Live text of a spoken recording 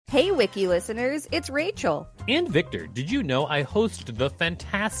Hey, Wiki listeners, it's Rachel. And Victor, did you know I host the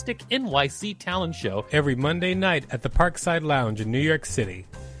fantastic NYC Talent Show every Monday night at the Parkside Lounge in New York City?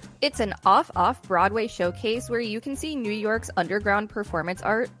 It's an off-Broadway showcase where you can see New York's underground performance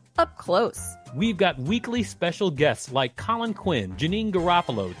art up close. We've got weekly special guests like Colin Quinn, Janine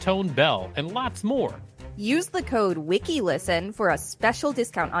Garofalo, Tone Bell, and lots more. Use the code WikiListen for a special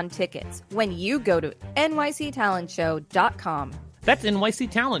discount on tickets when you go to nyctalentshow.com. That's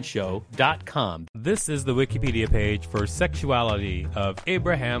nyctalentshow.com. This is the Wikipedia page for Sexuality of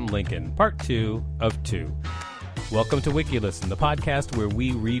Abraham Lincoln, Part 2 of 2. Welcome to WikiListen, the podcast where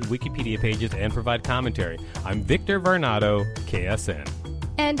we read Wikipedia pages and provide commentary. I'm Victor Varnado, KSN.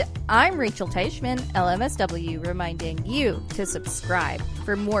 And I'm Rachel Teichman, LMSW, reminding you to subscribe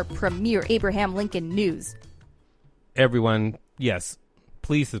for more premier Abraham Lincoln news. Everyone, yes,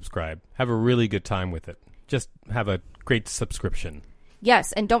 please subscribe. Have a really good time with it. Just have a great subscription.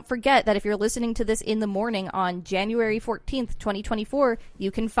 Yes, and don't forget that if you're listening to this in the morning on January 14th, 2024,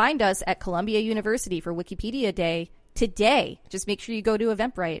 you can find us at Columbia University for Wikipedia Day today. Just make sure you go to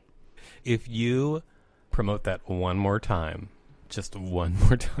Eventbrite. If you promote that one more time, just one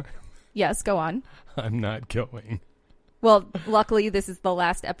more time. Yes, go on. I'm not going. Well, luckily, this is the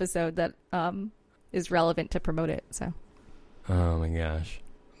last episode that is relevant to promote it. So. Oh my gosh.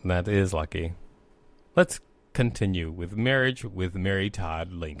 That is lucky. Let's continue with Marriage with Mary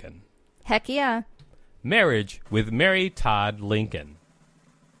Todd Lincoln. Heck yeah. Marriage with Mary Todd Lincoln.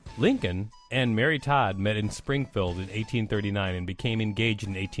 Lincoln and Mary Todd met in Springfield in 1839 and became engaged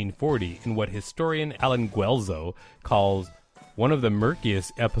in 1840 in what historian Alan Guelzo calls one of the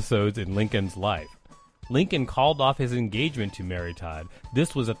murkiest episodes in Lincoln's life. Lincoln called off his engagement to Mary Todd.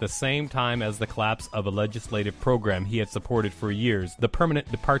 This was at the same time as the collapse of a legislative program he had supported for years, the permanent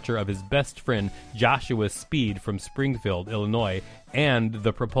departure of his best friend Joshua Speed from Springfield, Illinois, and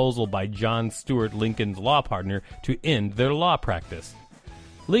the proposal by John Stuart Lincoln's law partner to end their law practice.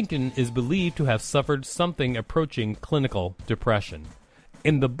 Lincoln is believed to have suffered something approaching clinical depression.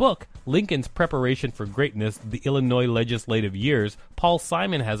 In the book, Lincoln's Preparation for Greatness, The Illinois Legislative Years, Paul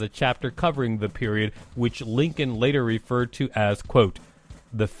Simon has a chapter covering the period which Lincoln later referred to as, quote,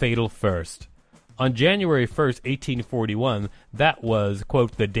 the fatal first. On January 1st, 1841, that was,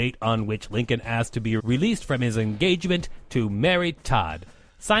 quote, the date on which Lincoln asked to be released from his engagement to Mary Todd.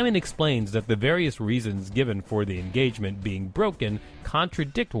 Simon explains that the various reasons given for the engagement being broken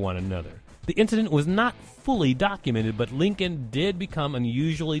contradict one another. The incident was not fully documented, but Lincoln did become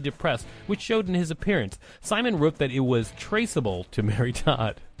unusually depressed, which showed in his appearance. Simon wrote that it was traceable to Mary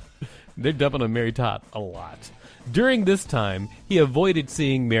Todd. They're dumping on Mary Todd a lot. During this time, he avoided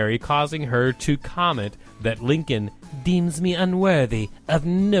seeing Mary, causing her to comment that Lincoln deems me unworthy of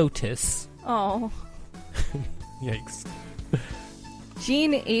notice. Oh. Yikes.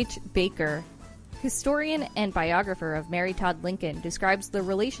 Jean H. Baker, historian and biographer of Mary Todd Lincoln, describes the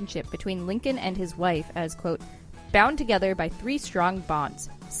relationship between Lincoln and his wife as, quote, bound together by three strong bonds: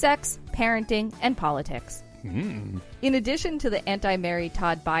 sex, parenting, and politics. In addition to the anti-Mary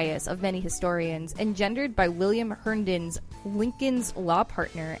Todd bias of many historians, engendered by William Herndon's Lincoln's law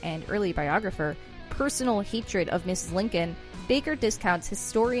partner and early biographer, personal hatred of Mrs. Lincoln, Baker discounts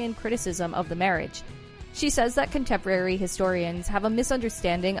historian criticism of the marriage. She says that contemporary historians have a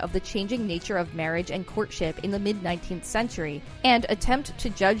misunderstanding of the changing nature of marriage and courtship in the mid-19th century and attempt to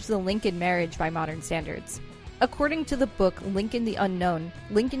judge the Lincoln marriage by modern standards. According to the book Lincoln the Unknown,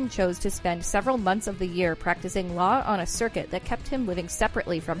 Lincoln chose to spend several months of the year practicing law on a circuit that kept him living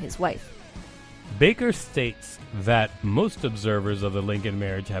separately from his wife. Baker states that most observers of the Lincoln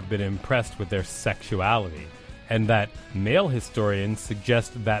marriage have been impressed with their sexuality, and that male historians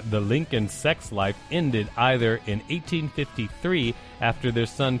suggest that the Lincoln sex life ended either in 1853 after their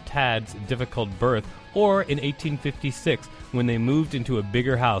son Tad's difficult birth or in 1856 when they moved into a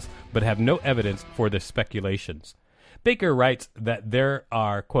bigger house, but have no evidence for their speculations. Baker writes that there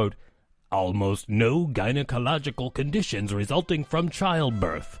are, quote, almost no gynecological conditions resulting from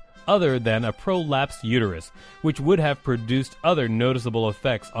childbirth, other than a prolapsed uterus, which would have produced other noticeable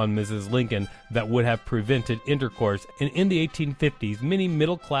effects on Mrs. Lincoln that would have prevented intercourse. And in the 1850s, many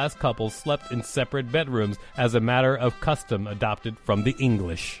middle-class couples slept in separate bedrooms as a matter of custom adopted from the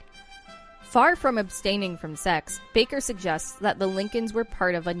English. Far from abstaining from sex, Baker suggests that the Lincolns were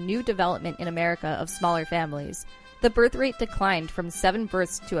part of a new development in America of smaller families. The birth rate declined from 7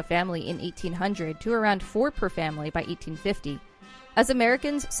 births to a family in 1800 to around 4 per family by 1850. As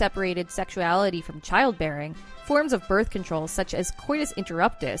Americans separated sexuality from childbearing, forms of birth control such as coitus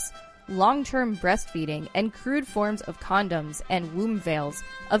interruptus, long-term breastfeeding, and crude forms of condoms and womb veils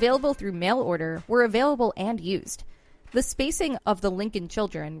available through mail order were available and used. The spacing of the Lincoln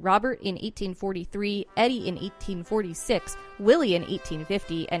children, Robert in 1843, Eddie in 1846, Willie in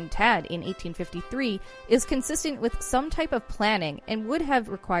 1850, and Tad in 1853, is consistent with some type of planning and would have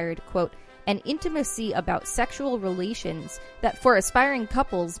required, quote, an intimacy about sexual relations that for aspiring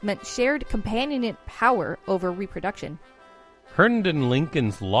couples meant shared companionate power over reproduction. Herndon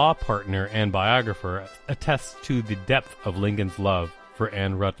Lincoln's law partner and biographer attests to the depth of Lincoln's love for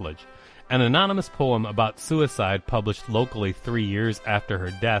Anne Rutledge. An anonymous poem about suicide published locally 3 years after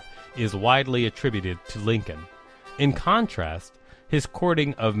her death is widely attributed to Lincoln. In contrast, his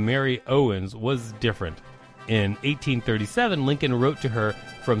courting of Mary Owens was different. In 1837, Lincoln wrote to her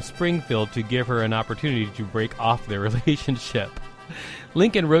from Springfield to give her an opportunity to break off their relationship.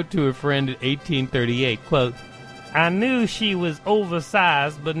 Lincoln wrote to a friend in 1838, quote, I knew she was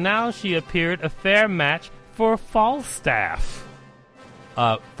oversized, but now she appeared a fair match for Falstaff.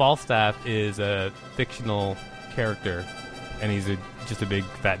 Falstaff is a fictional character, and he's just a big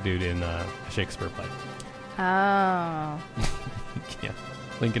fat dude in a Shakespeare play. Oh. Yeah,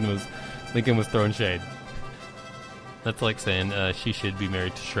 Lincoln was throwing shade. That's like saying she should be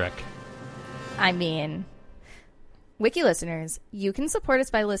married to Shrek. I mean, Wiki listeners, you can support us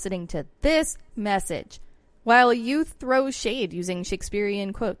by listening to this message while you throw shade using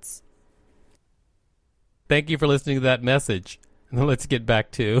Shakespearean quotes. Thank you for listening to that message. Now let's get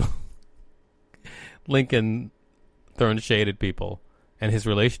back to Lincoln throwing shade at people and his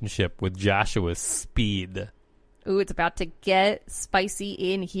relationship with Joshua Speed. Ooh, it's about to get spicy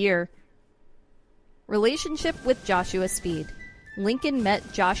in here. Relationship with Joshua Speed. Lincoln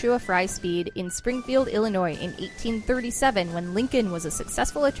met Joshua Fry Speed in Springfield, Illinois in 1837 when Lincoln was a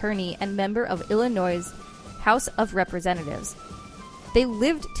successful attorney and member of Illinois' House of Representatives. They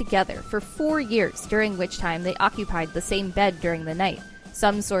lived together for 4 years, during which time they occupied the same bed during the night.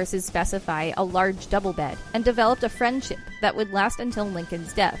 Some sources specify a large double bed, and developed a friendship that would last until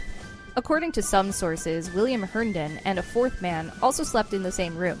Lincoln's death. According to some sources, William Herndon and a fourth man also slept in the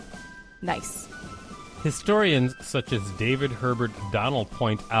same room. Nice. Historians such as David Herbert Donald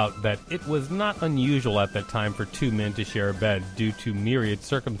point out that it was not unusual at that time for two men to share a bed due to myriad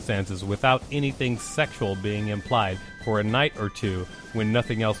circumstances without anything sexual being implied for a night or two when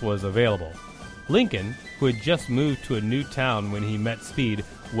nothing else was available. Lincoln, who had just moved to a new town when he met Speed,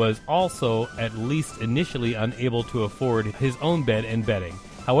 was also at least initially unable to afford his own bed and bedding.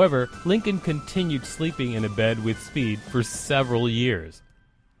 However, Lincoln continued sleeping in a bed with Speed for several years.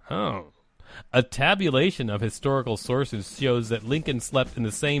 Oh. A tabulation of historical sources shows that Lincoln slept in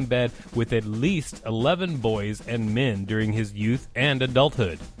the same bed with at least 11 boys and men during his youth and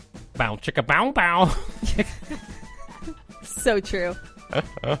adulthood. Bow chicka bow bow. So true.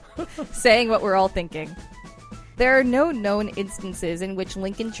 Saying what we're all thinking. There are no known instances in which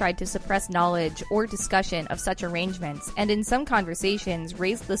Lincoln tried to suppress knowledge or discussion of such arrangements, and in some conversations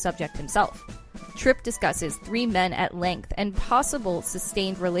raised the subject himself. Tripp discusses 3 men at length and possible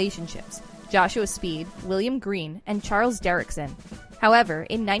sustained relationships: Joshua Speed, William Greene, and Charles Derrickson. However,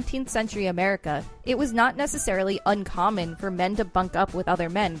 in 19th century America, it was not necessarily uncommon for men to bunk up with other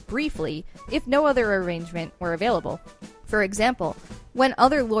men briefly if no other arrangement were available. For example, when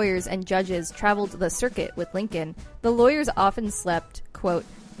other lawyers and judges traveled the circuit with Lincoln, the lawyers often slept, quote,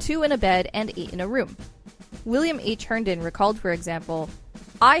 2 in a bed and 8 in a room. William H. Herndon recalled, for example,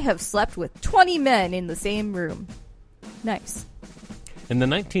 I have slept with 20 men in the same room. Nice. In the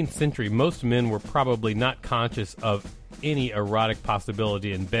 19th century, most men were probably not conscious of any erotic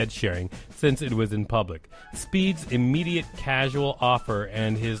possibility in bed sharing since it was in public. Speed's immediate casual offer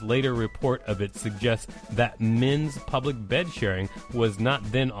and his later report of it suggests that men's public bed sharing was not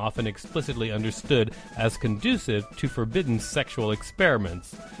then often explicitly understood as conducive to forbidden sexual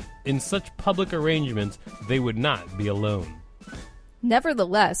experiments. In such public arrangements, they would not be alone.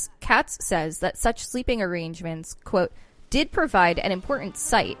 Nevertheless, Katz says that such sleeping arrangements, quote, did provide an important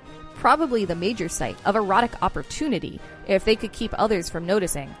site, probably the major site, of erotic opportunity if they could keep others from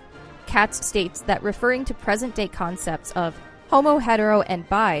noticing. Katz states that referring to present-day concepts of homo, hetero, and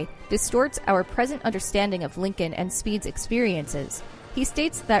bi distorts our present understanding of Lincoln and Speed's experiences. He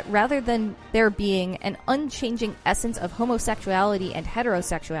states that rather than there being an unchanging essence of homosexuality and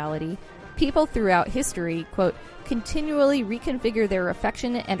heterosexuality, people throughout history, quote, continually reconfigure their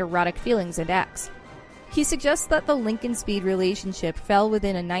affectionate and erotic feelings and acts. He suggests that the Lincoln-Speed relationship fell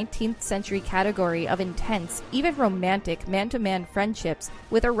within a 19th century category of intense, even romantic, man-to-man friendships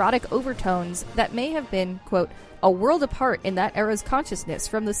with erotic overtones that may have been, quote, a world apart in that era's consciousness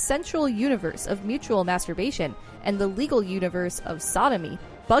from the sensual universe of mutual masturbation and the legal universe of sodomy,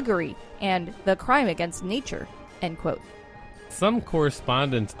 buggery, and the crime against nature, end quote. Some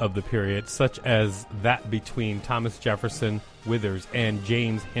correspondence of the period, such as that between Thomas Jefferson Withers and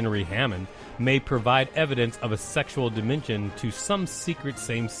James Henry Hammond, may provide evidence of a sexual dimension to some secret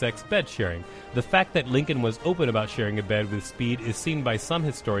same-sex bed sharing. The fact that Lincoln was open about sharing a bed with Speed is seen by some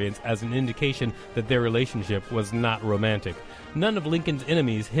historians as an indication that their relationship was not romantic. None of Lincoln's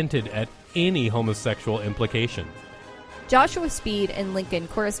enemies hinted at any homosexual implications. Joshua Speed and Lincoln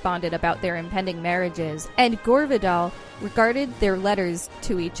corresponded about their impending marriages, and Gore Vidal regarded their letters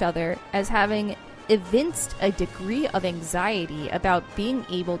to each other as having evinced a degree of anxiety about being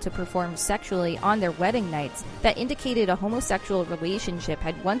able to perform sexually on their wedding nights that indicated a homosexual relationship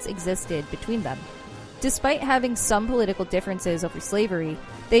had once existed between them. Despite having some political differences over slavery,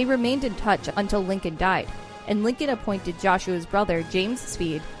 they remained in touch until Lincoln died, and Lincoln appointed Joshua's brother, James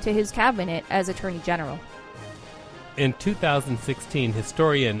Speed, to his cabinet as Attorney General. In 2016,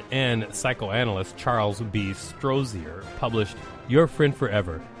 historian and psychoanalyst Charles B. Strozier published Your Friend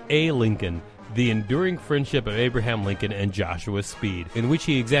Forever, A. Lincoln, The Enduring Friendship of Abraham Lincoln and Joshua Speed, in which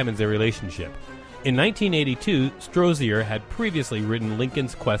he examines their relationship. In 1982, Strozier had previously written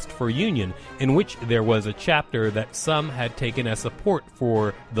Lincoln's Quest for Union, in which there was a chapter that some had taken as support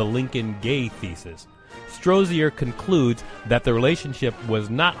for the Lincoln gay thesis. Strozier concludes that the relationship was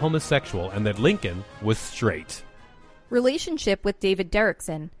not homosexual and that Lincoln was straight. Relationship with David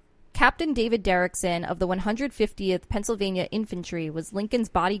Derrickson. Captain David Derrickson of the 150th Pennsylvania Infantry was Lincoln's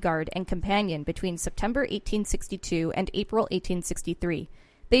bodyguard and companion between September 1862 and April 1863.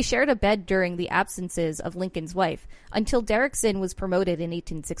 They shared a bed during the absences of Lincoln's wife, until Derrickson was promoted in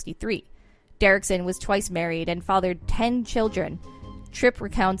 1863. Derrickson was twice married and fathered 10 children. Tripp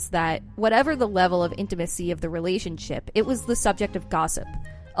recounts that, whatever the level of intimacy of the relationship, it was the subject of gossip.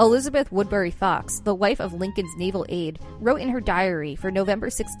 Elizabeth Woodbury Fox, the wife of Lincoln's naval aide, wrote in her diary for November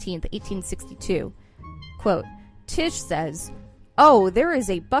 16, 1862, quote, Tish says, "Oh, there is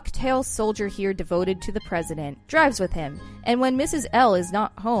a bucktail soldier here devoted to the president, drives with him, and when Mrs. L is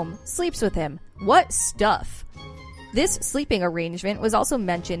not home, sleeps with him. What stuff!" This sleeping arrangement was also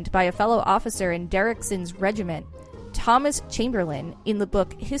mentioned by a fellow officer in Derrickson's regiment, Thomas Chamberlain, in the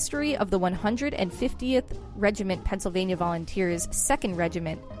book History of the 150th Regiment Pennsylvania Volunteers, 2nd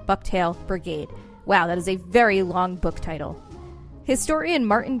Regiment, Bucktail Brigade. Wow, that is a very long book title. Historian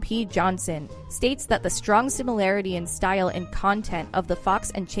Martin P. Johnson states that the strong similarity in style and content of the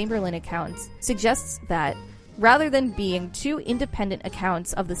Fox and Chamberlain accounts suggests that, rather than being two independent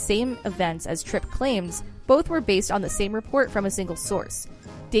accounts of the same events as Tripp claims, both were based on the same report from a single source.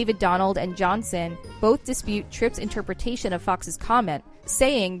 David Donald and Johnson both dispute Tripp's interpretation of Fox's comment,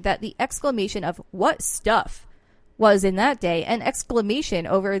 saying that the exclamation of "what stuff" was in that day an exclamation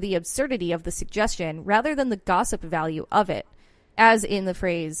over the absurdity of the suggestion rather than the gossip value of it, as in the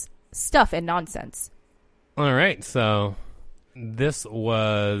phrase "stuff and nonsense." All right, so this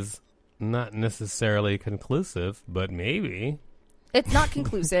was not necessarily conclusive, but maybe. It's not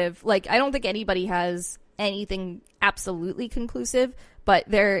conclusive. I don't think anybody has anything absolutely conclusive, but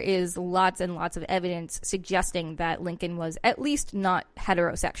there is lots and lots of evidence suggesting that Lincoln was at least not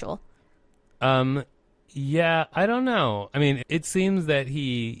heterosexual. Yeah, I don't know. I mean, it seems that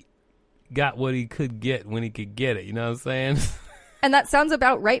he got what he could get when he could get it, you know what I'm saying? And that sounds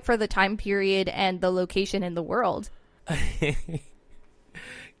about right for the time period and the location in the world.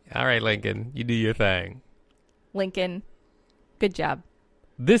 All right, Lincoln, you do your thing. Lincoln, good job.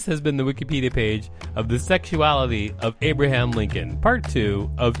 This has been the Wikipedia page of The Sexuality of Abraham Lincoln, Part 2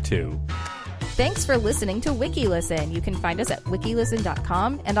 of 2. Thanks for listening to WikiListen. You can find us at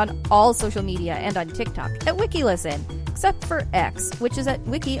wikilisten.com and on all social media and on TikTok at WikiListen, except for X, which is at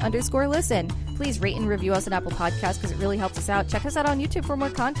wiki_listen. Please rate and review us on Apple Podcasts because it really helps us out. Check us out on YouTube for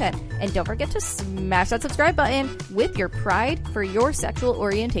more content. And don't forget to smash that subscribe button with your pride for your sexual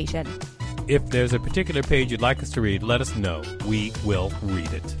orientation. If there's a particular page you'd like us to read, let us know. We will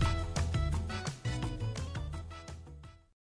read it.